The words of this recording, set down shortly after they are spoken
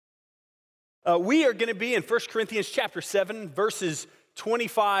We are going to be in 1 Corinthians chapter 7, verses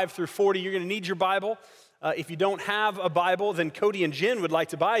 25 through 40. You're going to need your Bible. If you don't have a Bible, then Cody and Jen would like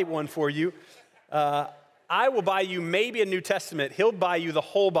to buy one for you. I will buy you maybe a New Testament. He'll buy you the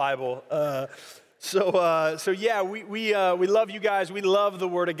whole Bible. So yeah, we love you guys. We love the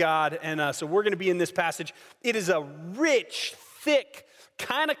Word of God. And so we're going to be in this passage. It is a rich, thick,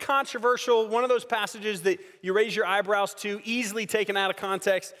 kind of controversial, one of those passages that you raise your eyebrows to, easily taken out of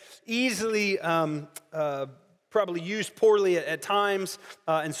context, easily probably used poorly at times,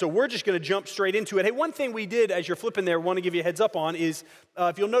 and so we're just going to jump straight into it. Hey, one thing we did as you're flipping there, want to give you a heads up on is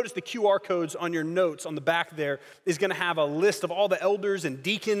if you'll notice the QR codes on your notes on the back there is going to have a list of all the elders and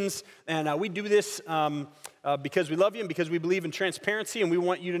deacons, and we do this because we love you and because we believe in transparency, and we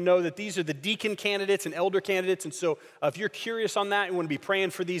want you to know that these are the deacon candidates and elder candidates, and so if you're curious on that and want to be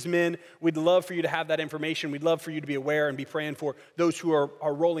praying for these men, we'd love for you to have that information. We'd love for you to be aware and be praying for those who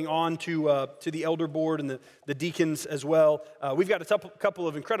are rolling on to the elder board and the deacons as well. We've got a couple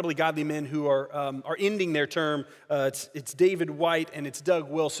of incredibly godly men who are ending their term. It's David White and it's Doug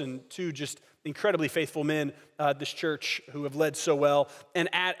Wilson, two just incredibly faithful men at this church who have led so well. And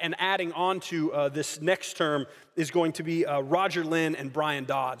adding on to this next term is going to be Roger Lynn and Brian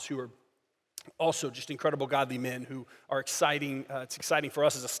Dodds, who are also just incredible godly men who are exciting. It's exciting for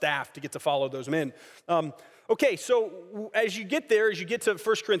us as a staff to get to follow those men. Okay, so as you get to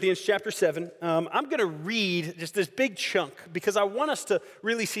 1 Corinthians chapter 7, I'm going to read just this big chunk because I want us to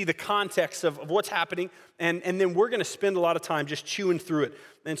really see the context of what's happening, and then we're going to spend a lot of time just chewing through it.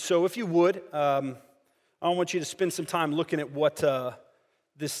 And so if you would, I want you to spend some time looking at what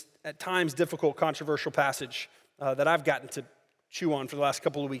this at times difficult, controversial passage that I've gotten to chew on for the last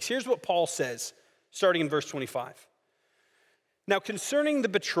couple of weeks. Here's what Paul says, starting in verse 25. Now concerning the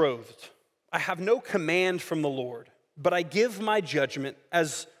betrothed, I have no command from the Lord, but I give my judgment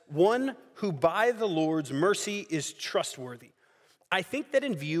as one who by the Lord's mercy is trustworthy. I think that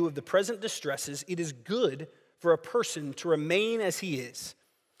in view of the present distresses, it is good for a person to remain as he is.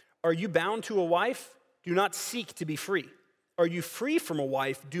 Are you bound to a wife? Do not seek to be free. Are you free from a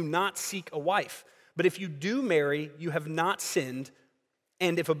wife? Do not seek a wife. But if you do marry, you have not sinned,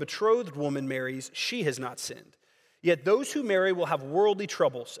 and if a betrothed woman marries, she has not sinned. Yet those who marry will have worldly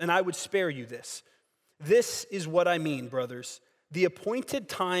troubles, and I would spare you this. This is what I mean, brothers. The appointed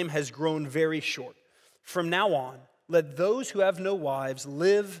time has grown very short. From now on, let those who have no wives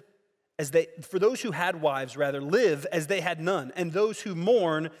live for those who had wives, live as they had none, and those who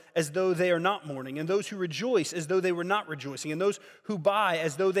mourn as though they are not mourning, and those who rejoice as though they were not rejoicing, and those who buy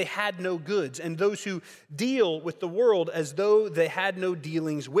as though they had no goods, and those who deal with the world as though they had no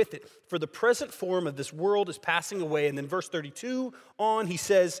dealings with it. For the present form of this world is passing away. And then verse 32 on, he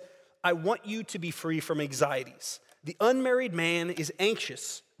says, I want you to be free from anxieties. The unmarried man is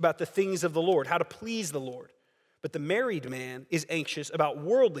anxious about the things of the Lord, how to please the Lord. But the married man is anxious about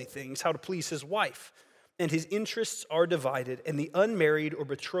worldly things, how to please his wife. And his interests are divided. And the unmarried or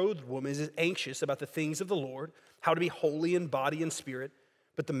betrothed woman is anxious about the things of the Lord, how to be holy in body and spirit.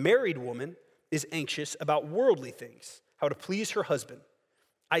 But the married woman is anxious about worldly things, how to please her husband.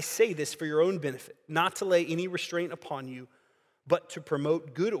 I say this for your own benefit, not to lay any restraint upon you, but to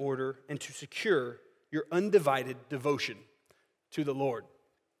promote good order and to secure your undivided devotion to the Lord.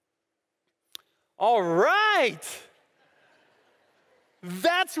 All right.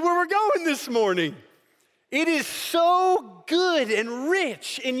 That's where we're going this morning. It is so good and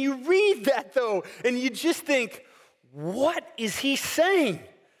rich. And you read that, though, and you just think, what is he saying?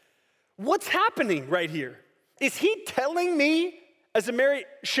 What's happening right here? Is he telling me as a married,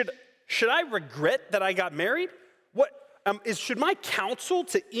 should I regret that I got married? Should my counsel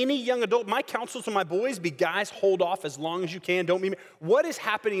to any young adult, my counsel to my boys be, guys, hold off as long as you can, don't be married? What is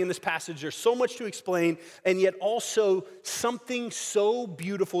happening in this passage? There's so much to explain, and yet also something so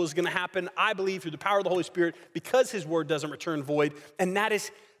beautiful is going to happen, I believe, through the power of the Holy Spirit, because his word doesn't return void, and that is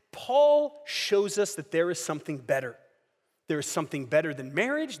Paul shows us that there is something better. There is something better than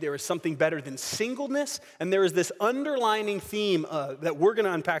marriage. There is something better than singleness. And there is this underlining theme that we're going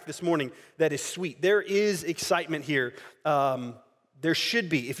to unpack this morning that is sweet. There is excitement here. There should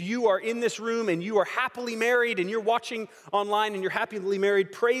be. If you are in this room and you are happily married and you're watching online and you're happily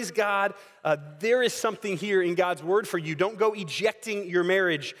married, praise God. There is something here in God's word for you. Don't go ejecting your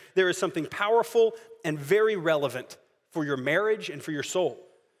marriage. There is something powerful and very relevant for your marriage and for your soul.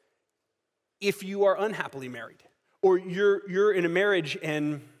 If you are unhappily married, or you're in a marriage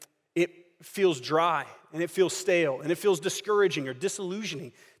and it feels dry and it feels stale and it feels discouraging or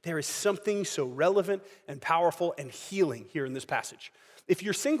disillusioning, there is something so relevant and powerful and healing here in this passage. If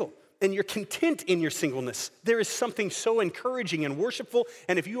you're single and you're content in your singleness, there is something so encouraging and worshipful.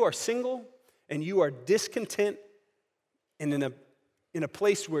 And if you are single and you are discontent and in a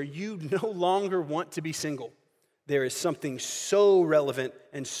place where you no longer want to be single, there is something so relevant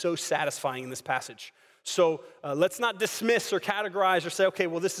and so satisfying in this passage. So let's not dismiss or categorize or say, okay,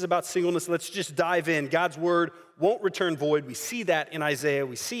 well, this is about singleness. Let's just dive in. God's word won't return void. We see that in Isaiah.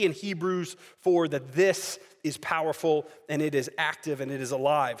 We see in Hebrews 4 that this is powerful and it is active and it is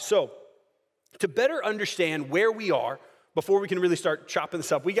alive. So to better understand where we are before we can really start chopping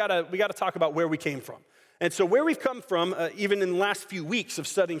this up, we gotta talk about where we came from. And so where we've come from, even in the last few weeks of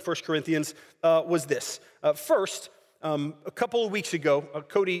studying 1 Corinthians, was this. First, a couple of weeks ago,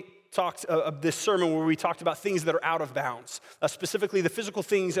 Cody talked of this sermon where we talked about things that are out of bounds, specifically the physical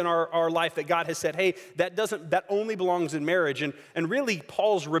things in our life that God has said, hey, that only belongs in marriage. And really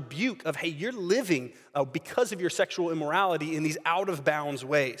Paul's rebuke of, hey, you're living because of your sexual immorality in these out of bounds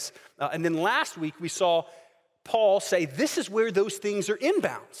ways. And then last week we saw Paul say, this is where those things are in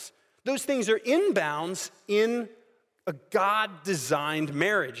bounds. Those things are in bounds in a God-designed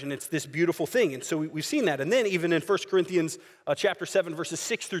marriage, and it's this beautiful thing. And so we've seen that. And then even in 1 Corinthians chapter 7, verses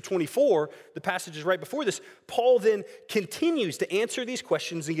 6 through 24, the passages right before this, Paul then continues to answer these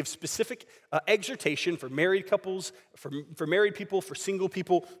questions and give specific exhortation for married couples, for married people, for single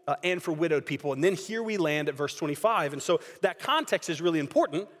people, and for widowed people. And then here we land at verse 25. And so that context is really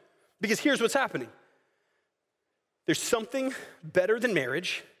important because here's what's happening. There's something better than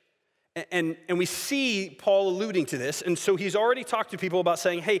marriage. And we see Paul alluding to this. And so he's already talked to people about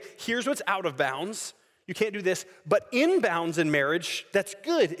saying, hey, here's what's out of bounds. You can't do this. But in bounds in marriage, that's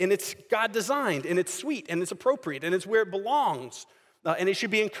good. And it's God designed. And it's sweet. And it's appropriate. And it's where it belongs. And it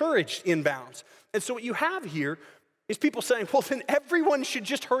should be encouraged in bounds. And so what you have here is people saying, well, then everyone should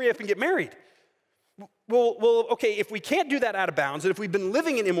just hurry up and get married. Well, okay, if we can't do that out of bounds, and if we've been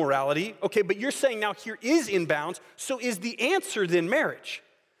living in immorality, okay, but you're saying now here is in bounds, so is the answer then marriage?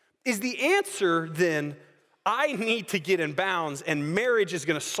 Is the answer then, I need to get in bounds and marriage is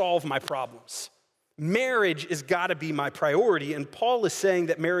gonna solve my problems? Marriage has gotta be my priority, and Paul is saying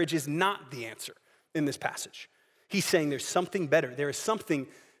that marriage is not the answer in this passage. He's saying there's something better. There is something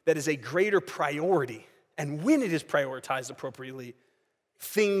that is a greater priority, and when it is prioritized appropriately,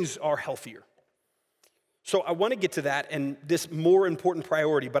 things are healthier. So I wanna get to that and this more important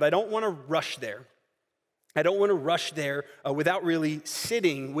priority, but I don't wanna rush there. I don't want to rush there without really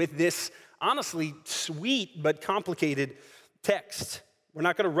sitting with this honestly sweet but complicated text. We're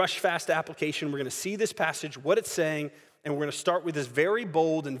not going to rush fast to application. We're going to see this passage, what it's saying, and we're going to start with this very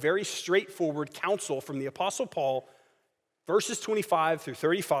bold and very straightforward counsel from the Apostle Paul, verses 25 through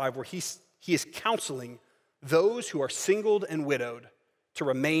 35, where he is counseling those who are singled and widowed to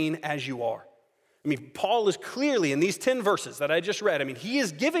remain as you are. I mean, Paul is clearly in these 10 verses that I just read, he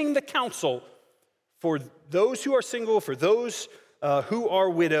is giving the counsel for those who are single, for those who are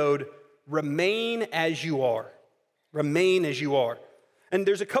widowed, remain as you are. Remain as you are. And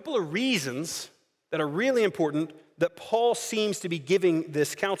there's a couple of reasons that are really important that Paul seems to be giving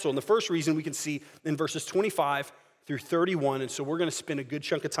this counsel. And the first reason we can see in verses 25 through 31. And so we're going to spend a good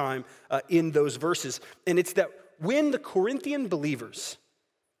chunk of time in those verses. And it's that when the Corinthian believers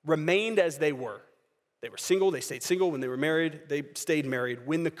remained as they were single, they stayed single. When they were married, they stayed married.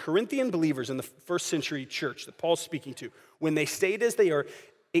 When the Corinthian believers in the first century church that Paul's speaking to, when they stayed as they are,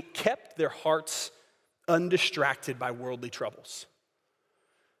 it kept their hearts undistracted by worldly troubles.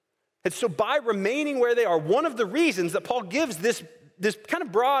 And so by remaining where they are, one of the reasons that Paul gives this kind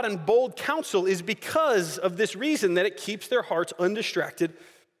of broad and bold counsel is because of this reason that it keeps their hearts undistracted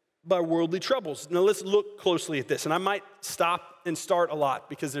by worldly troubles. Now let's look closely at this. And I might stop and start a lot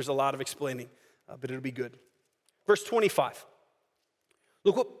because there's a lot of explaining. But it'll be good. Verse 25.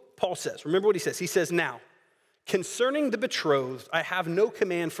 Look what Paul says. Remember what he says. He says, now, concerning the betrothed, I have no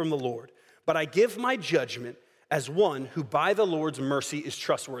command from the Lord, but I give my judgment as one who by the Lord's mercy is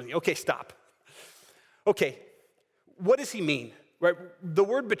trustworthy. Okay, stop. Okay, what does he mean? Right? The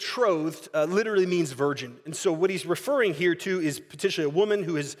word betrothed literally means virgin. And so what he's referring here to is potentially a woman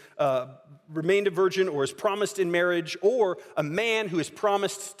who has remained a virgin or is promised in marriage, or a man who is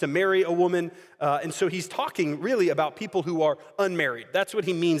promised to marry a woman. And so he's talking really about people who are unmarried. That's what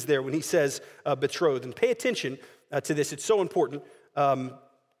he means there when he says betrothed. And pay attention to this. It's so important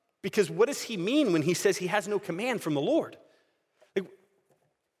because what does he mean when he says he has no command from the Lord?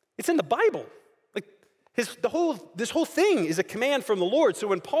 It's in the Bible. This whole thing is a command from the Lord. So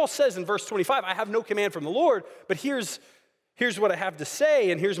when Paul says in verse 25, I have no command from the Lord, but here's what I have to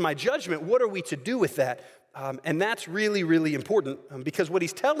say and here's my judgment, what are we to do with that? And that's really, really important because what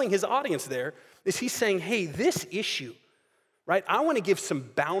he's telling his audience there is he's saying, hey, this issue right? I want to give some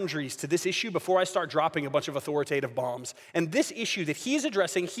boundaries to this issue before I start dropping a bunch of authoritative bombs. And this issue that he's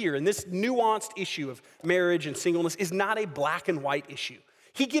addressing here, and this nuanced issue of marriage and singleness, is not a black and white issue.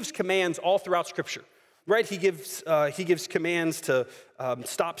 He gives commands all throughout Scripture, right? He gives commands to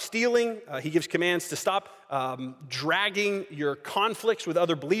stop stealing. He gives commands to stop dragging your conflicts with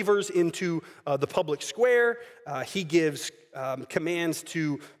other believers into the public square. He gives commands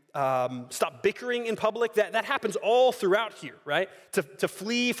to stop bickering in public. That happens all throughout here, right? To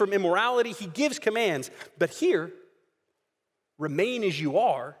flee from immorality. He gives commands. But here, remain as you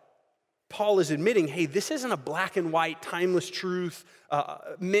are. Paul is admitting, hey, this isn't a black and white, timeless truth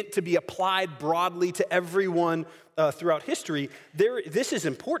meant to be applied broadly to everyone throughout history. This is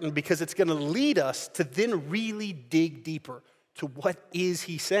important because it's going to lead us to then really dig deeper to what is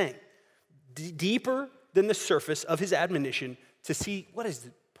he saying. Deeper than the surface of his admonition to see what is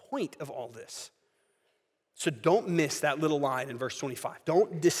the point of all this. So don't miss that little line in verse 25.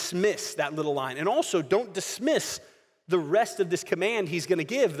 Don't dismiss that little line. And also don't dismiss the rest of this command he's going to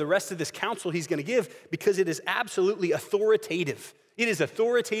give, the rest of this counsel he's going to give, because it is absolutely authoritative. It is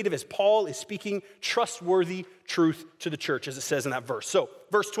authoritative as Paul is speaking trustworthy truth to the church, as it says in that verse. So,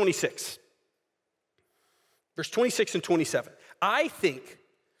 verse 26. Verse 26 and 27. I think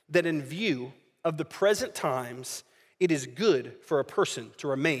that in view of the present times, it is good for a person to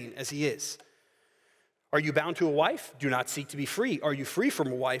remain as he is. Are you bound to a wife? Do not seek to be free. Are you free from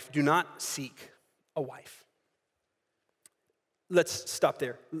a wife? Do not seek a wife. Let's stop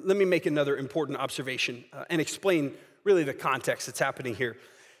there. Let me make another important observation and explain really the context that's happening here.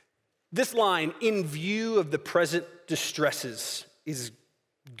 This line, in view of the present distresses, is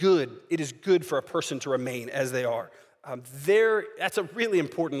good. It is good for a person to remain as they are. That's a really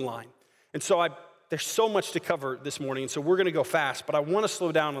important line. And so there's so much to cover this morning, and so we're going to go fast, but I want to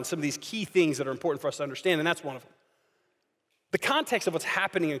slow down on some of these key things that are important for us to understand, and that's one of them. The context of what's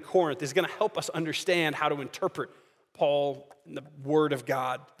happening in Corinth is going to help us understand how to interpret Paul and the Word of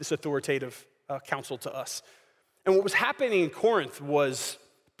God, this authoritative counsel to us. And what was happening in Corinth was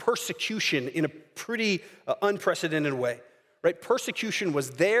persecution in a pretty unprecedented way, right? Persecution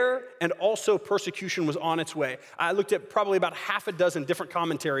was there, and also persecution was on its way. I looked at probably about half a dozen different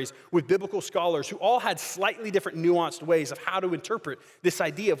commentaries with biblical scholars who all had slightly different nuanced ways of how to interpret this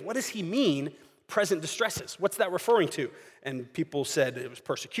idea of what does he mean, present distresses? What's that referring to? And people said it was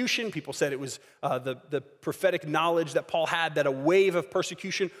persecution. People said it was the prophetic knowledge that Paul had that a wave of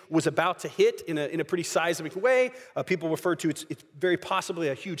persecution was about to hit in a pretty seismic way. People referred to it's very possibly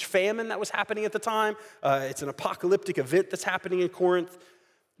a huge famine that was happening at the time. It's an apocalyptic event that's happening in Corinth.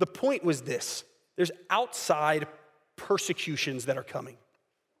 The point was this. There's outside persecutions that are coming.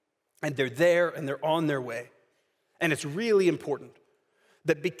 And they're there and they're on their way. And it's really important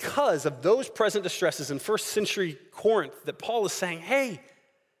that because of those present distresses in first century Corinth, that Paul is saying, hey,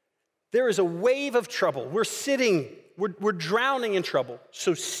 there is a wave of trouble. We're drowning in trouble.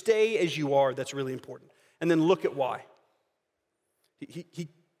 So stay as you are. That's really important. And then look at why. He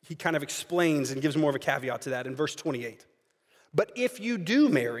kind of explains and gives more of a caveat to that in verse 28. But if you do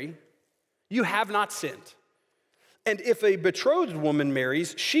marry, you have not sinned. And if a betrothed woman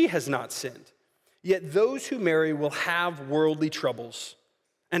marries, she has not sinned. Yet those who marry will have worldly troubles,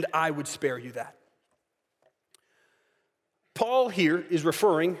 and I would spare you that. Paul here is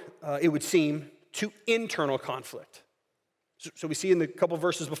referring, it would seem, to internal conflict. So we see in the couple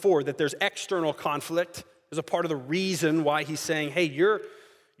verses before that there's external conflict as a part of the reason why he's saying, hey, your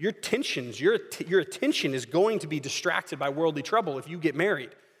attention is going to be distracted by worldly trouble if you get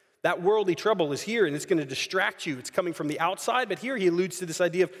married. That worldly trouble is here, and it's going to distract you. It's coming from the outside, but here he alludes to this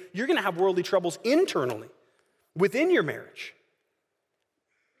idea of you're going to have worldly troubles internally, within your marriage.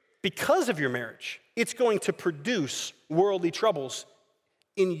 Because of your marriage, it's going to produce worldly troubles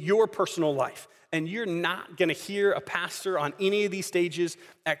in your personal life. And you're not going to hear a pastor on any of these stages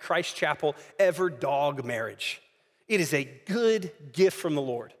at Christ Chapel ever dog marriage. It is a good gift from the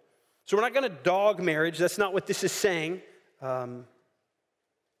Lord. So we're not going to dog marriage. That's not what this is saying.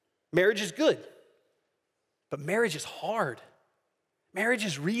 Marriage is good, but marriage is hard. Marriage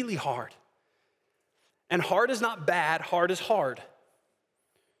is really hard. And hard is not bad, hard is hard.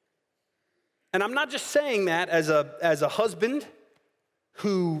 And I'm not just saying that as a husband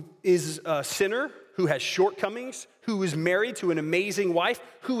who is a sinner, who has shortcomings, who is married to an amazing wife,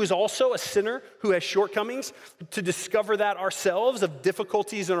 who is also a sinner, who has shortcomings, to discover that ourselves of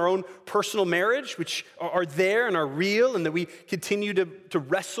difficulties in our own personal marriage, which are there and are real, and that we continue to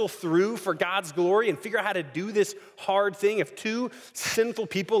wrestle through for God's glory and figure out how to do this hard thing of two sinful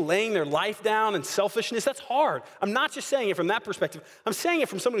people laying their life down in selfishness. That's hard. I'm not just saying it from that perspective. I'm saying it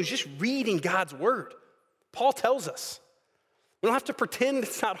from someone who's just reading God's word. Paul tells us We don't have to pretend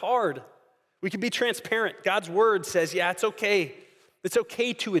it's not hard. We can be transparent. God's word says, yeah, it's okay. It's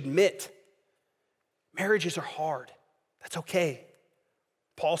okay to admit marriages are hard. That's okay.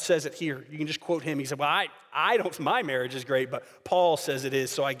 Paul says it here. You can just quote him. He said, well, I don't, my marriage is great, but Paul says it is,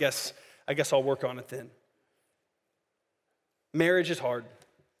 so I guess I'll work on it then. Marriage is hard.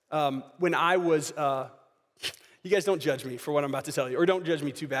 When I was, you guys don't judge me for what I'm about to tell you, or don't judge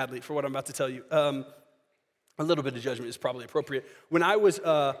me too badly for what I'm about to tell you. A little bit of judgment is probably appropriate. When I was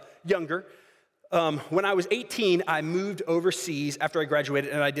younger, when I was 18, I moved overseas after I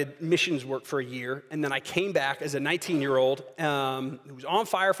graduated, and I did missions work for a year. And then I came back as a 19-year-old who was on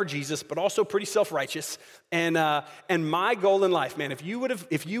fire for Jesus, but also pretty self-righteous. And my goal in life, man, if you would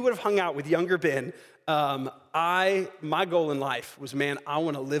have hung out with younger Ben, my goal in life was, man, I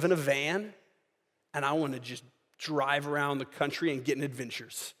want to live in a van, and I want to just drive around the country and get in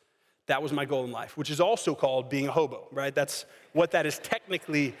adventures. That was my goal in life, which is also called being a hobo, right? That's what that is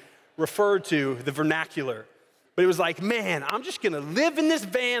technically referred to, the vernacular. But it was like, man, I'm just gonna live in this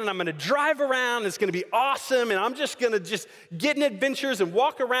van and I'm gonna drive around, it's gonna be awesome, and I'm just gonna get in adventures and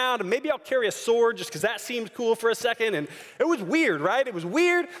walk around, and maybe I'll carry a sword just because that seemed cool for a second. And it was weird, right? It was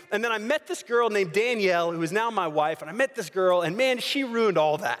weird. And then I met this girl named Danielle, who is now my wife, and I met this girl, and man, she ruined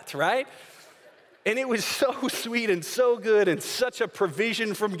all that, right? And it was so sweet and so good and such a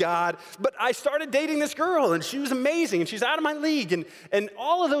provision from God. But I started dating this girl, and she was amazing, and she's out of my league, and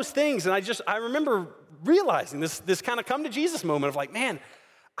all of those things. And I remember realizing this kind of come to Jesus moment of like, man,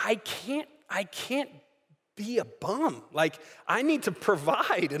 I can't be a bum. Like, I need to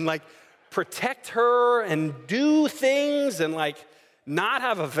provide and like protect her and do things and like not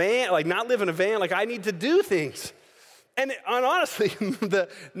have a van, like not live in a van. Like, I need to do things. And honestly, the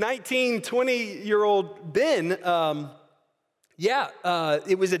 19, 20-year-old Ben,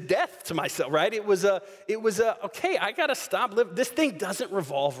 it was a death to myself, right? It was okay, I gotta stop living. This thing doesn't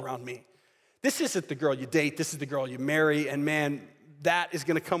revolve around me. This isn't the girl you date, this is the girl you marry, and man, that is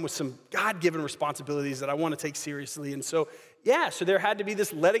gonna come with some God-given responsibilities that I wanna take seriously. And so there had to be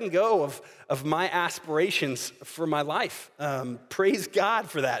this letting go of my aspirations for my life. Praise God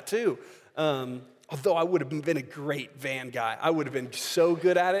for that too. Although I would have been a great van guy. I would have been so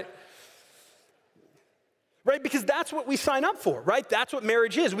good at it. Right? Because that's what we sign up for, right? That's what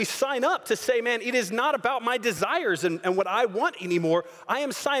marriage is. We sign up to say, man, it is not about my desires and what I want anymore. I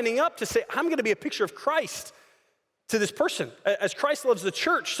am signing up to say, I'm going to be a picture of Christ to this person. As Christ loves the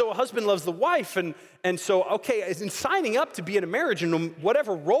church, so a husband loves the wife. And so, okay, in signing up to be in a marriage, in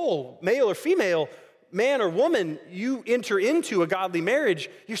whatever role, male or female, man or woman, you enter into a godly marriage,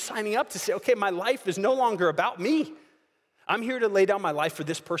 you're signing up to say, okay, my life is no longer about me. I'm here to lay down my life for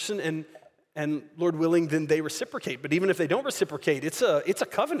this person, and Lord willing, then they reciprocate. But even if they don't reciprocate, it's a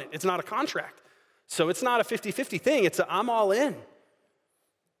covenant. It's not a contract. So it's not a 50-50 thing. It's I'm all in.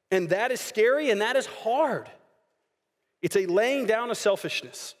 And that is scary, and that is hard. It's a laying down of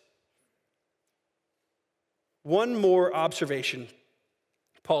selfishness. One more observation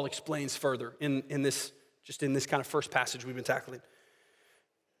Paul explains further in this kind of first passage we've been tackling.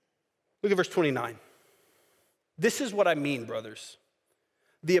 Look at verse 29. This is what I mean, brothers.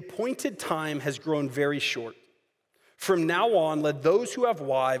 The appointed time has grown very short. From now on, let those who have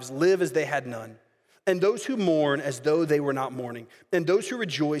wives live as they had none, and those who mourn as though they were not mourning, and those who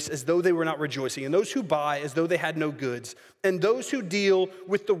rejoice as though they were not rejoicing, and those who buy as though they had no goods, and those who deal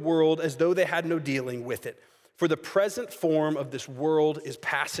with the world as though they had no dealing with it. For the present form of this world is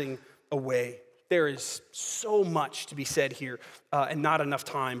passing away. There is so much to be said here and not enough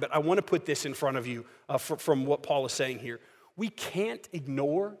time, but I want to put this in front of you from what Paul is saying here. We can't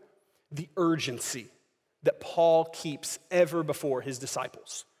ignore the urgency that Paul keeps ever before his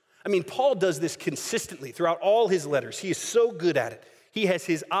disciples. I mean, Paul does this consistently throughout all his letters. He is so good at it. He has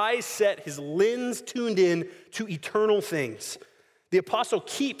his eyes set, his lens tuned in to eternal things. The apostle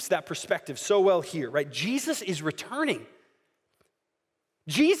keeps that perspective so well here, right? Jesus is returning.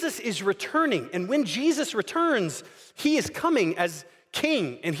 Jesus is returning, and when Jesus returns, he is coming as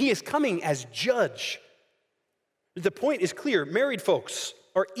king, and he is coming as judge. The point is clear. Married folks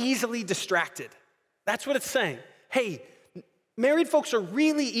are easily distracted. That's what it's saying. Hey, married folks are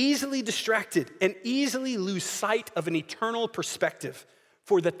really easily distracted and easily lose sight of an eternal perspective,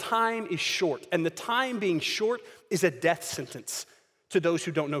 for the time is short, and the time being short is a death sentence to those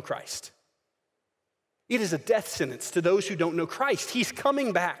who don't know Christ. It is a death sentence to those who don't know Christ. He's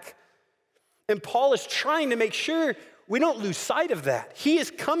coming back. And Paul is trying to make sure we don't lose sight of that. He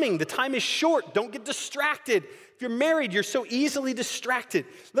is coming. The time is short. Don't get distracted. If you're married, you're so easily distracted.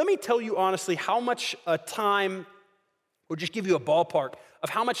 Let me tell you honestly how much time, or just give you a ballpark of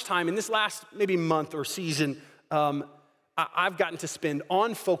how much time in this last maybe month or season, I've gotten to spend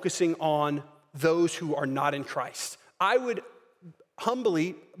on focusing on those who are not in Christ. I would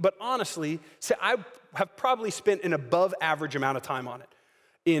humbly, but honestly, say I have probably spent an above average amount of time on it.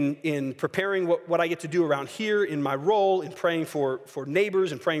 In preparing what I get to do around here, in my role, in praying for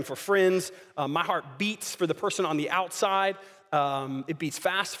neighbors and praying for friends. My heart beats for the person on the outside. It beats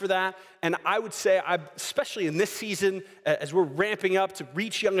fast for that. And I would say, especially in this season, as we're ramping up to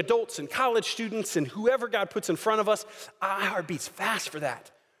reach young adults and college students and whoever God puts in front of us, my heart beats fast for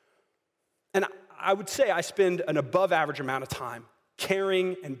that. And I would say I spend an above average amount of time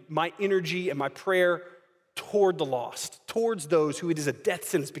caring and my energy and my prayer toward the lost, towards those who it is a death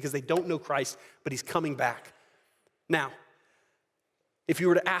sentence because they don't know Christ, but he's coming back. Now, if you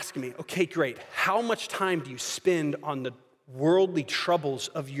were to ask me, okay, great, how much time do you spend on the worldly troubles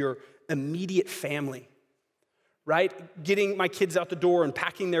of your immediate family, right? Getting my kids out the door and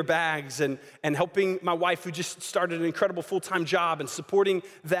packing their bags and helping my wife who just started an incredible full-time job and supporting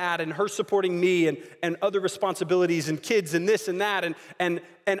that and her supporting me and other responsibilities and kids and this and that. And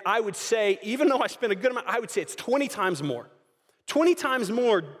I would say, even though I spend a good amount, I would say it's 20 times more. 20 times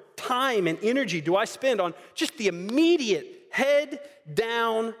more time and energy do I spend on just the immediate head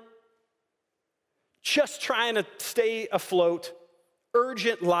down, just trying to stay afloat,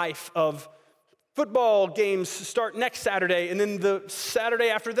 urgent life of football games start next Saturday, and then the Saturday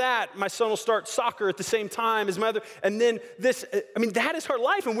after that, my son will start soccer at the same time as my other, and then this, that is our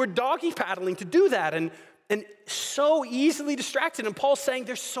life, and we're doggy paddling to do that, and so easily distracted, and Paul's saying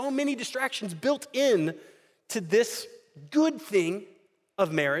there's so many distractions built in to this good thing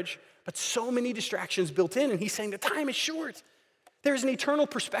of marriage, but so many distractions built in, and he's saying the time is short. There's an eternal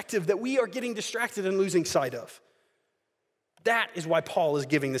perspective that we are getting distracted and losing sight of. That is why Paul is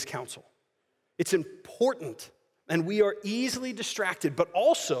giving this counsel. It's important, and we are easily distracted, but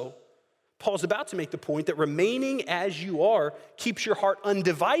also, Paul's about to make the point that remaining as you are keeps your heart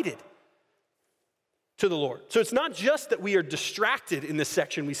undivided to the Lord. So it's not just that we are distracted in this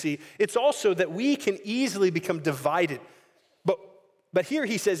section we see, it's also that we can easily become divided. But here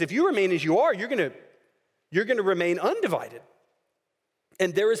he says, if you remain as you are, you're gonna remain undivided.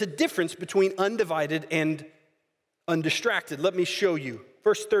 And there is a difference between undivided and undistracted. Let me show you.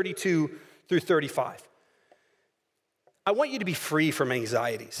 Verse 32 through 35. I want you to be free from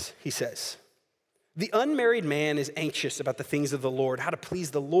anxieties, he says. The unmarried man is anxious about the things of the Lord, how to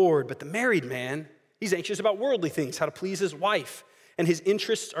please the Lord, but the married man, he's anxious about worldly things, how to please his wife, and his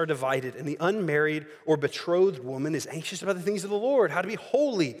interests are divided. And the unmarried or betrothed woman is anxious about the things of the Lord, how to be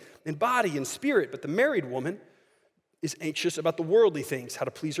holy in body and spirit, but the married woman is anxious about the worldly things, how to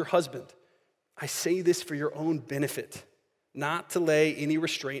please her husband. I say this for your own benefit, not to lay any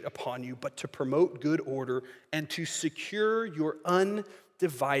restraint upon you, but to promote good order and to secure your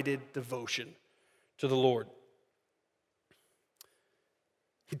undivided devotion to the Lord.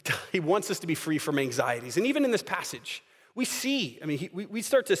 He wants us to be free from anxieties. And even in this passage, we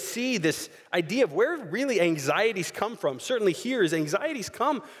start to see this idea of where really anxieties come from. Certainly here is anxieties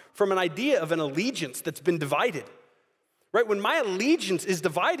come from an idea of an allegiance that's been divided. Right, when my allegiance is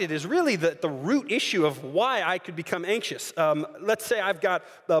divided is really the root issue of why I could become anxious. Let's say I've got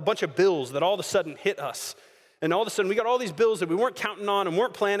a bunch of bills that all of a sudden hit us. And all of a sudden we got all these bills that we weren't counting on and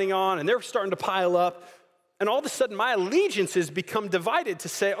weren't planning on, and they're starting to pile up. And all of a sudden my allegiances become divided to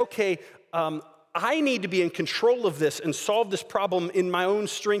say, okay, I need to be in control of this and solve this problem in my own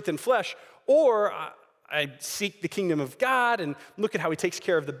strength and flesh, or I seek the kingdom of God and look at how he takes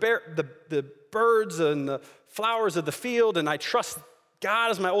care of the birds and the flowers of the field, and I trust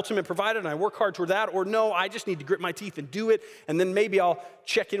God as my ultimate provider, and I work hard toward that. Or no, I just need to grit my teeth and do it, and then maybe I'll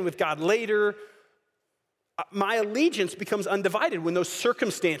check in with God later. My allegiance becomes undivided when those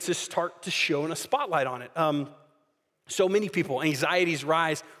circumstances start to shine a spotlight on it. So many people, anxieties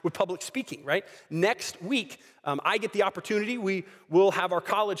rise with public speaking, right? Next week, I get the opportunity, we will have our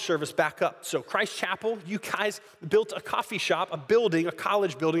college service back up. So Christ Chapel, you guys built a coffee shop, a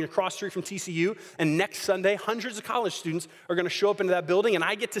college building across the street from TCU, and next Sunday, hundreds of college students are gonna show up into that building, and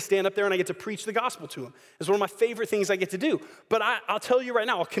I get to stand up there and I get to preach the gospel to them. It's one of my favorite things I get to do. But I'll tell you right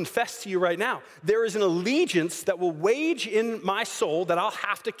now, I'll confess to you right now, there is an allegiance that will wage in my soul that I'll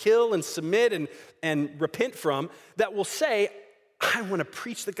have to kill and submit and repent from, that will say, I want to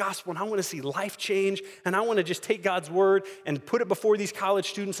preach the gospel and I want to see life change and I want to just take God's word and put it before these college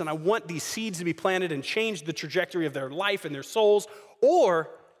students, and I want these seeds to be planted and change the trajectory of their life and their souls.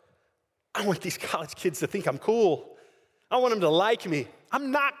 Or I want these college kids to think I'm cool. I want them to like me. I'm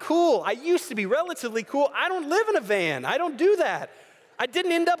not cool. I used to be relatively cool. I don't live in a van. I don't do that. I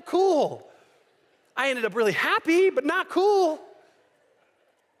didn't end up cool. I ended up really happy, but not cool.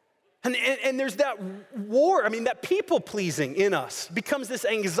 And there's that war, that people pleasing in us becomes this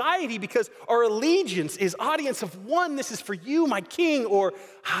anxiety because our allegiance is audience of one. This is for you, my king. Or,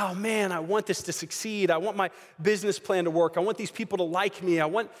 oh man, I want this to succeed. I want my business plan to work. I want these people to like me. I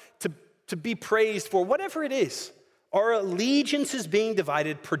want to be praised for whatever it is. Our allegiances being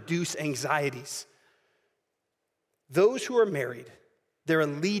divided produce anxieties. Those who are married, their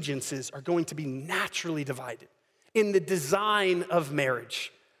allegiances are going to be naturally divided in the design of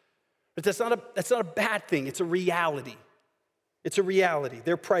marriage. But that's not a bad thing. It's a reality. It's a reality.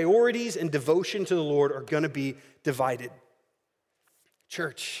 Their priorities and devotion to the Lord are going to be divided.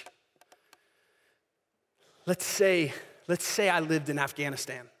 Church, let's say I lived in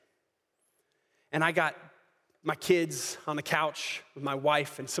Afghanistan and I got my kids on the couch with my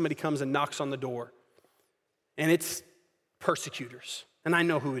wife and somebody comes and knocks on the door and it's persecutors and I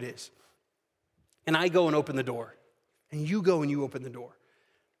know who it is. And I go and open the door and you go and you open the door.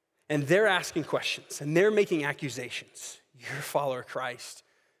 And they're asking questions, and they're making accusations. You're a follower of Christ.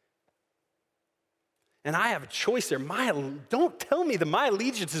 And I have a choice there. Don't tell me that my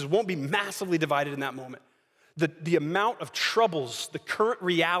allegiances won't be massively divided in that moment. The amount of troubles, the current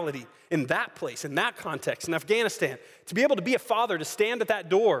reality in that place, in that context, in Afghanistan, to be able to be a father, to stand at that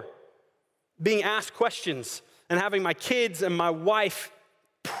door, being asked questions, and having my kids and my wife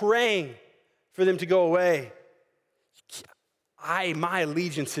praying for them to go away. My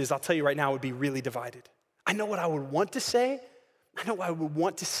allegiances, I'll tell you right now, would be really divided. I know what I would want to say.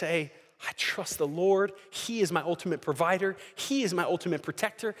 I trust the Lord. He is my ultimate provider. He is my ultimate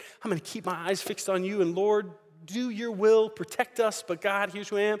protector. I'm going to keep my eyes fixed on you. And Lord, do your will, protect us. But God, here's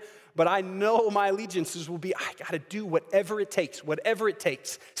who I am. But I know my allegiances will be, I got to do whatever it takes,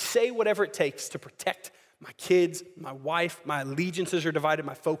 say whatever it takes to protect my kids, my wife. My allegiances are divided.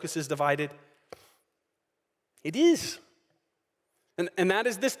 My focus is divided. It is. And that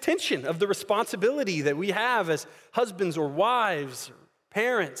is this tension of the responsibility that we have as husbands or wives or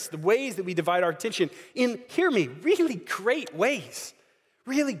parents, the ways that we divide our attention in, hear me, really great ways,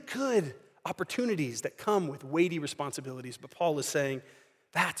 really good opportunities that come with weighty responsibilities. But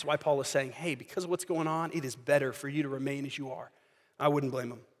that's why Paul is saying, hey, because of what's going on, it is better for you to remain as you are. I wouldn't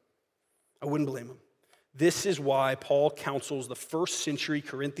blame him. This is why Paul counsels the first century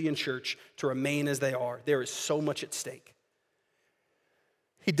Corinthian church to remain as they are. There is so much at stake.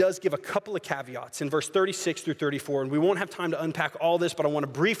 He does give a couple of caveats in verse 36 through 34, and we won't have time to unpack all this, but I want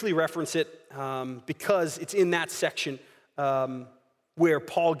to briefly reference it because it's in that section where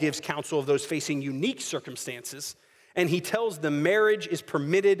Paul gives counsel of those facing unique circumstances, and he tells them marriage is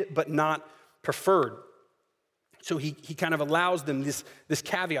permitted but not preferred. So he kind of allows them this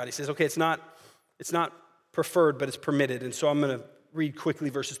caveat. He says, okay, it's not preferred, but it's permitted. And so I'm going to read quickly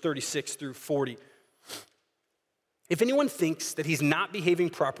verses 36 through 40. If anyone thinks that he's not behaving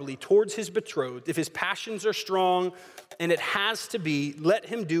properly towards his betrothed, if his passions are strong and it has to be, let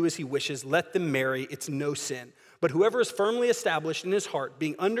him do as he wishes, let them marry, it's no sin. But whoever is firmly established in his heart,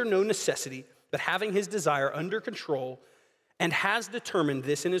 being under no necessity, but having his desire under control, and has determined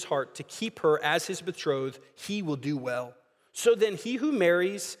this in his heart to keep her as his betrothed, he will do well. So then he who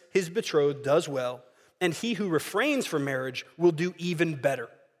marries his betrothed does well, and he who refrains from marriage will do even better.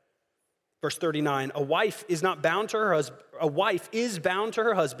 Verse 39, a wife is bound to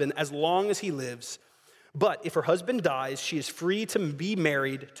her husband as long as he lives. But if her husband dies, she is free to be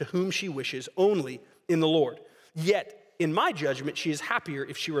married to whom she wishes, only in the Lord. Yet, in my judgment, she is happier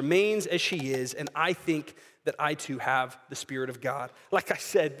if she remains as she is, and I think that I too have the Spirit of God. Like I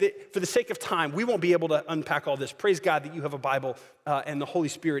said, for the sake of time, we won't be able to unpack all this. Praise God that you have a Bible and the Holy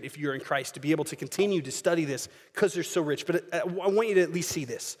Spirit, if you're in Christ, to be able to continue to study this because they're so rich. But I want you to at least see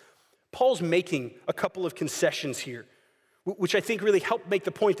this. Paul's making a couple of concessions here, which I think really help make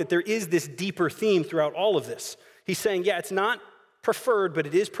the point that there is this deeper theme throughout all of this. He's saying, yeah, it's not preferred, but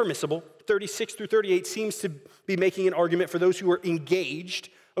it is permissible. 36 through 38 seems to be making an argument for those who are engaged.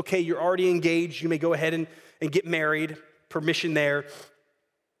 Okay, you're already engaged. You may go ahead and get married. Permission there.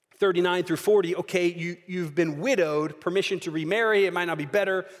 39 through 40, okay, you've been widowed. Permission to remarry. It might not be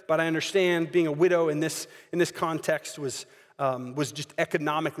better, but I understand being a widow in this context was just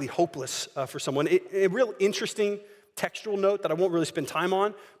economically hopeless for someone. A real interesting textual note that I won't really spend time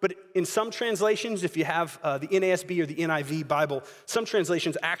on, but in some translations, if you have the NASB or the NIV Bible, some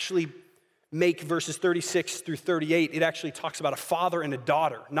translations actually make verses 36 through 38, it actually talks about a father and a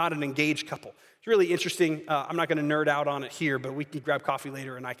daughter, not an engaged couple. It's really interesting. I'm not going to nerd out on it here, but we can grab coffee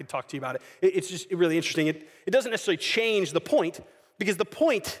later and I can talk to you about it. It's just really interesting. It doesn't necessarily change the point, because the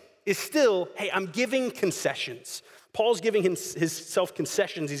point is still, hey, I'm giving concessions. Paul's giving himself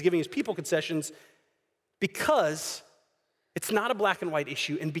concessions. He's giving his people concessions because It's not a black and white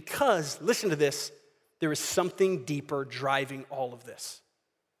issue, and because, listen to this, there is something deeper driving all of this.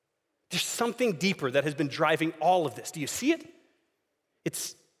 There's something deeper that has been driving all of this. Do you see it?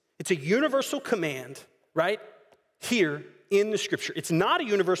 It's a universal command, right, here in the scripture. It's not a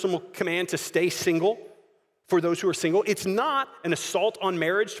universal command to stay single for those who are single. It's not an assault on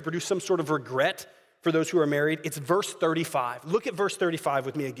marriage to produce some sort of regret for those who are married. It's verse 35. Look at verse 35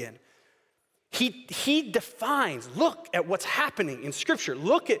 with me again. He defines, look at what's happening in scripture.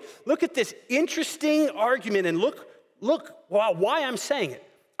 Look at this interesting argument and look why I'm saying it.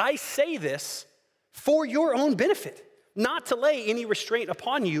 I say this for your own benefit, not to lay any restraint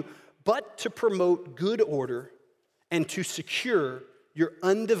upon you, but to promote good order and to secure your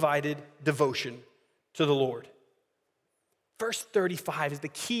undivided devotion to the Lord. Verse 35 is the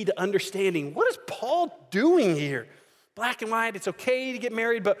key to understanding what is Paul doing here. Black and white, it's okay to get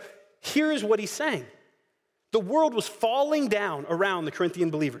married, but here's what he's saying. The world was falling down around the Corinthian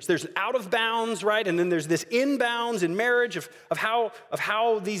believers. There's out of bounds, right? And then there's this inbounds in marriage of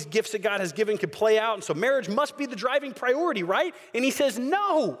how these gifts that God has given could play out. And so marriage must be the driving priority, right? And he says,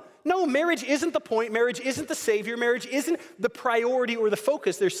 no, marriage isn't the point. Marriage isn't the savior. Marriage isn't the priority or the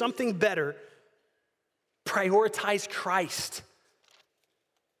focus. There's something better. Prioritize Christ.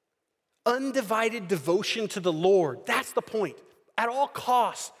 Undivided devotion to the Lord. That's the point. At all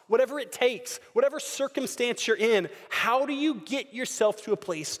costs, whatever it takes, whatever circumstance you're in, how do you get yourself to a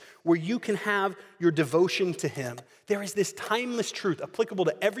place where you can have your devotion to him? There is this timeless truth applicable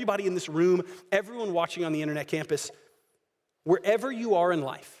to everybody in this room, everyone watching on the internet campus, wherever you are in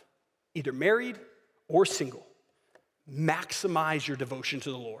life, either married or single, maximize your devotion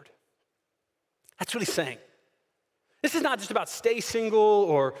to the Lord. That's what he's saying. This is not just about stay single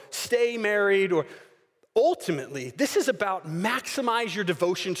or stay married or ultimately, this is about maximize your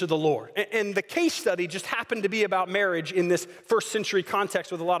devotion to the Lord. And the case study just happened to be about marriage in this first century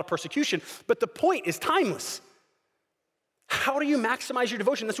context with a lot of persecution. But the point is timeless. How do you maximize your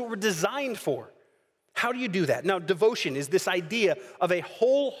devotion? That's what we're designed for. How do you do that? Now, devotion is this idea of a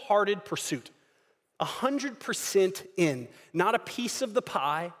wholehearted pursuit. 100% in, not a piece of the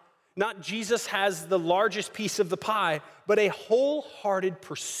pie, not Jesus has the largest piece of the pie, but a wholehearted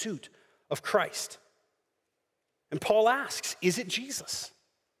pursuit of Christ. And Paul asks, is it Jesus?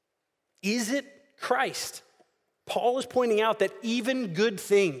 Is it Christ? Paul is pointing out that even good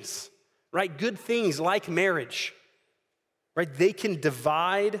things, right, good things like marriage, right, they can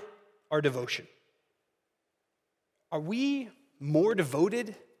divide our devotion. Are we more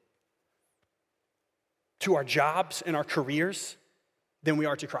devoted to our jobs and our careers than we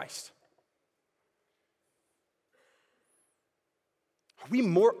are to Christ? Are we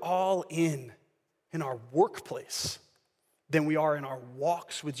more all in our workplace than we are in our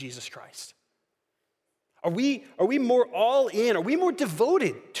walks with Jesus Christ? Are we more all in? Are we more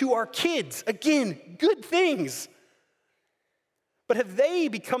devoted to our kids? Again, good things. But have they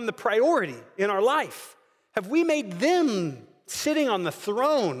become the priority in our life? Have we made them sitting on the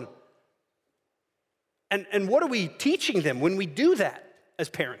throne? And what are we teaching them when we do that as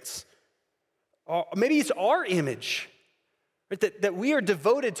parents? Maybe it's our image, right? That we are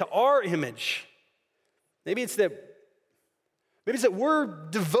devoted to our image. Maybe it's that we're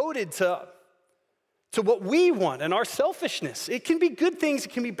devoted to what we want and our selfishness. It can be good things,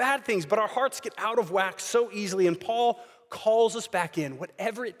 it can be bad things, but our hearts get out of whack so easily. And Paul calls us back in.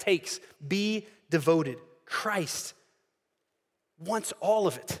 Whatever it takes, be devoted. Christ wants all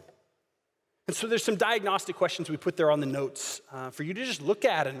of it. And so there's some diagnostic questions we put there on the notes for you to just look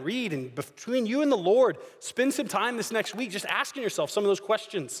at and read. And between you and the Lord, spend some time this next week just asking yourself some of those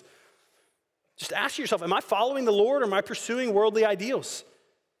questions. Just ask yourself, am I following the Lord or am I pursuing worldly ideals?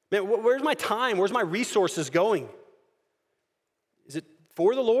 Man, where's my time? Where's my resources going? Is it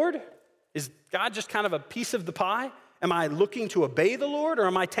for the Lord? Is God just kind of a piece of the pie? Am I looking to obey the Lord or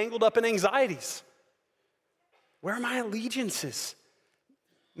am I tangled up in anxieties? Where are my allegiances?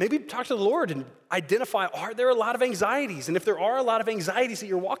 Maybe talk to the Lord and identify, are there a lot of anxieties? And if there are a lot of anxieties that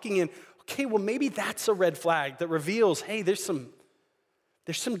you're walking in, okay, well, maybe that's a red flag that reveals, hey, there's some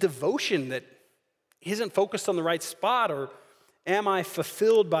devotion that isn't focused on the right spot, or am I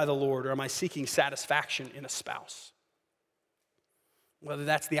fulfilled by the Lord, or am I seeking satisfaction in a spouse? Whether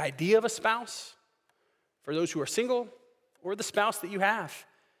that's the idea of a spouse for those who are single, or the spouse that you have.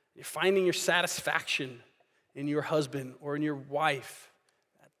 You're finding your satisfaction in your husband or in your wife.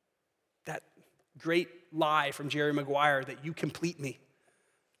 That great lie from Jerry Maguire that you complete me.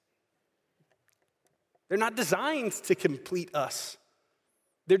 They're not designed to complete us.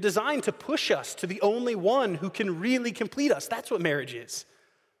 They're designed to push us to the only one who can really complete us. That's what marriage is.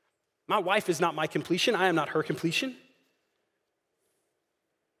 My wife is not my completion. I am not her completion.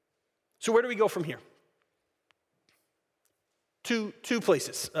 So where do we go from here? Two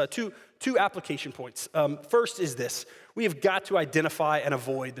places, two application points. First is this: we have got to identify and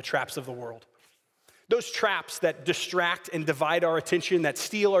avoid the traps of the world. Those traps that distract and divide our attention, that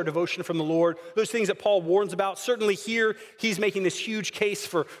steal our devotion from the Lord, those things that Paul warns about. Certainly here, he's making this huge case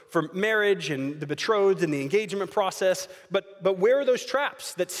for marriage and the betrothed and the engagement process. But where are those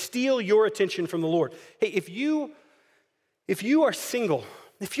traps that steal your attention from the Lord? Hey, if you are single,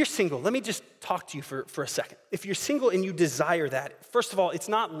 if you're single, let me just talk to you for a second. If you're single and you desire that, first of all, it's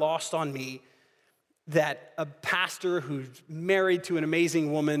not lost on me that a pastor who's married to an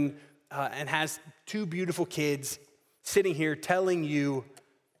amazing woman and has 2 beautiful kids sitting here telling you,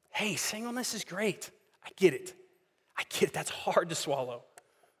 hey, singleness is great. I get it. That's hard to swallow.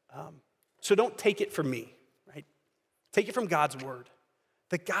 So don't take it from me, right? Take it from God's word.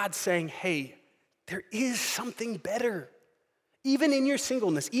 That God's saying, hey, there is something better. Even in your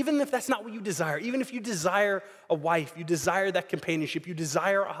singleness, even if that's not what you desire, even if you desire a wife, you desire that companionship, you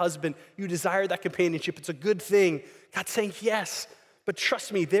desire a husband, you desire that companionship, it's a good thing. God's saying, yes, but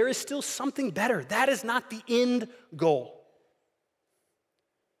trust me, there is still something better. That is not the end goal.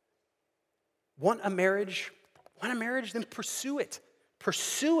 Want a marriage? Then pursue it.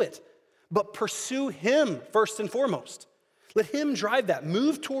 Pursue it. But pursue Him first and foremost. Let Him drive that.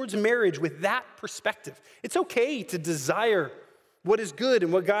 Move towards marriage with that perspective. It's okay to desire what is good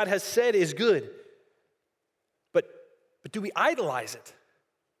and what God has said is good. But do we idolize it?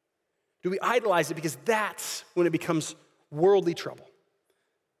 Do we idolize it? Because that's when it becomes worldly trouble.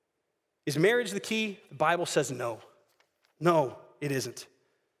 Is marriage the key? The Bible says no. No, it isn't.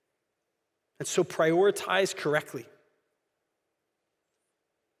 And so prioritize correctly.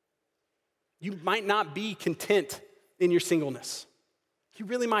 You might not be content in your singleness. You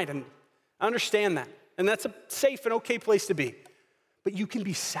really might, and I understand that. And that's a safe and okay place to be. But you can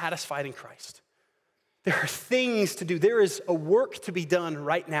be satisfied in Christ. There are things to do. There is a work to be done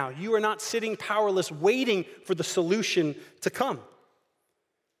right now. You are not sitting powerless waiting for the solution to come.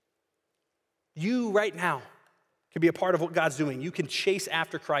 You right now can be a part of what God's doing. You can chase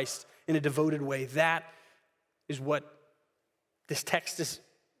after Christ in a devoted way. That is what this text is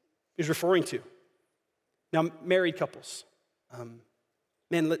referring to. Now, married couples.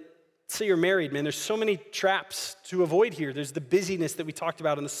 Let's say you're married, man. There's so many traps to avoid here. There's the busyness that we talked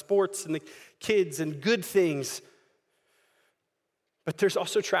about and the sports and the kids and good things. But there's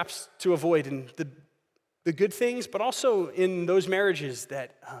also traps to avoid in the good things, but also in those marriages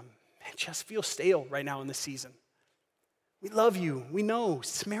that just feel stale right now in this season. We love you. We know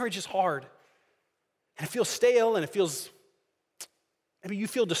this marriage is hard. And it feels stale and maybe you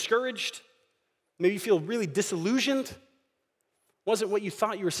feel discouraged. Maybe you feel really disillusioned. Wasn't what you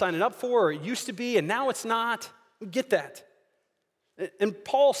thought you were signing up for, or it used to be, and now it's not. We get that. And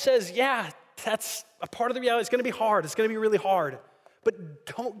Paul says, yeah, that's a part of the reality. It's going to be hard. It's going to be really hard. But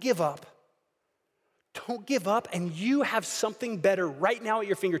don't give up. Don't give up, and you have something better right now at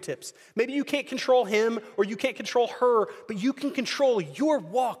your fingertips. Maybe you can't control him or you can't control her, but you can control your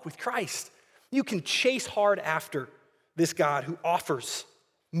walk with Christ. You can chase hard after this God who offers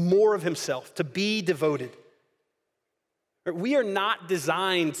more of himself, to be devoted. We are not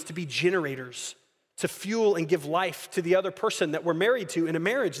designed to be generators to fuel and give life to the other person that we're married to in a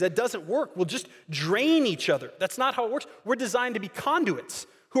marriage. That doesn't work. We'll just drain each other. That's not how it works. We're designed to be conduits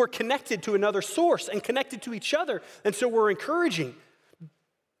who are connected to another source and connected to each other. And so we're encouraging.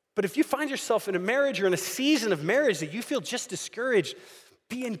 But if you find yourself in a marriage or in a season of marriage that you feel just discouraged,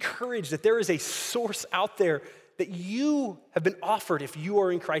 be encouraged that there is a source out there that you have been offered if you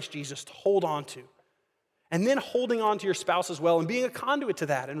are in Christ Jesus to hold on to. And then holding on to your spouse as well and being a conduit to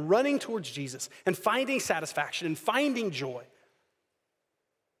that and running towards Jesus and finding satisfaction and finding joy.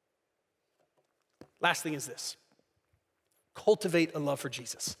 Last thing is this. Cultivate a love for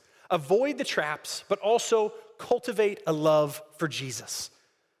Jesus. Avoid the traps, but also cultivate a love for Jesus.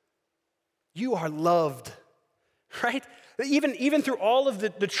 You are loved, right? Even through all of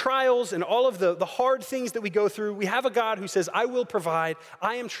the trials and all of the hard things that we go through, we have a God who says, I will provide,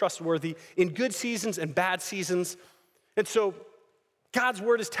 I am trustworthy in good seasons and bad seasons. And so God's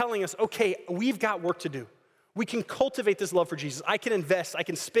word is telling us, okay, we've got work to do. We can cultivate this love for Jesus. I can invest, I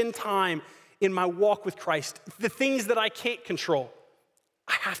can spend time in my walk with Christ. The things that I can't control,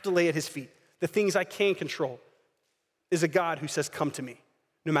 I have to lay at his feet. The things I can control is a God who says, come to me.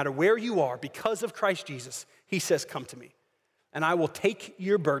 No matter where you are, because of Christ Jesus, he says, come to me. And I will take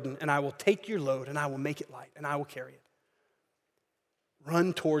your burden, and I will take your load, and I will make it light, and I will carry it.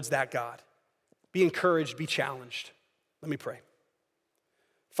 Run towards that God. Be encouraged, be challenged. Let me pray.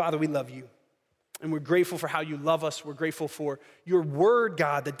 Father, we love you. And we're grateful for how you love us. We're grateful for your word,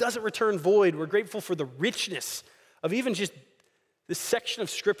 God, that doesn't return void. We're grateful for the richness of even just this section of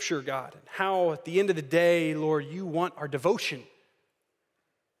Scripture, God, and how at the end of the day, Lord, you want our devotion.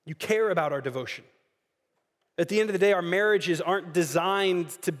 You care about our devotion. At the end of the day, our marriages aren't designed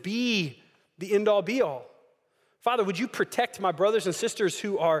to be the end-all, be-all. Father, would you protect my brothers and sisters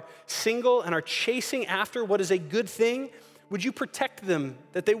who are single and are chasing after what is a good thing? Would you protect them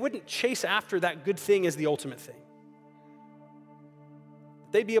that they wouldn't chase after that good thing as the ultimate thing?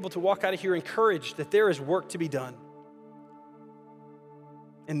 They'd be able to walk out of here encouraged that there is work to be done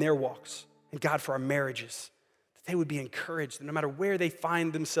in their walks. And God, for our marriages, that they would be encouraged that no matter where they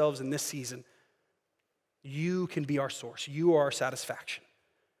find themselves in this season, you can be our source. You are our satisfaction.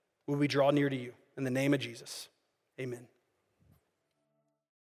 Will we draw near to you? In the name of Jesus, amen.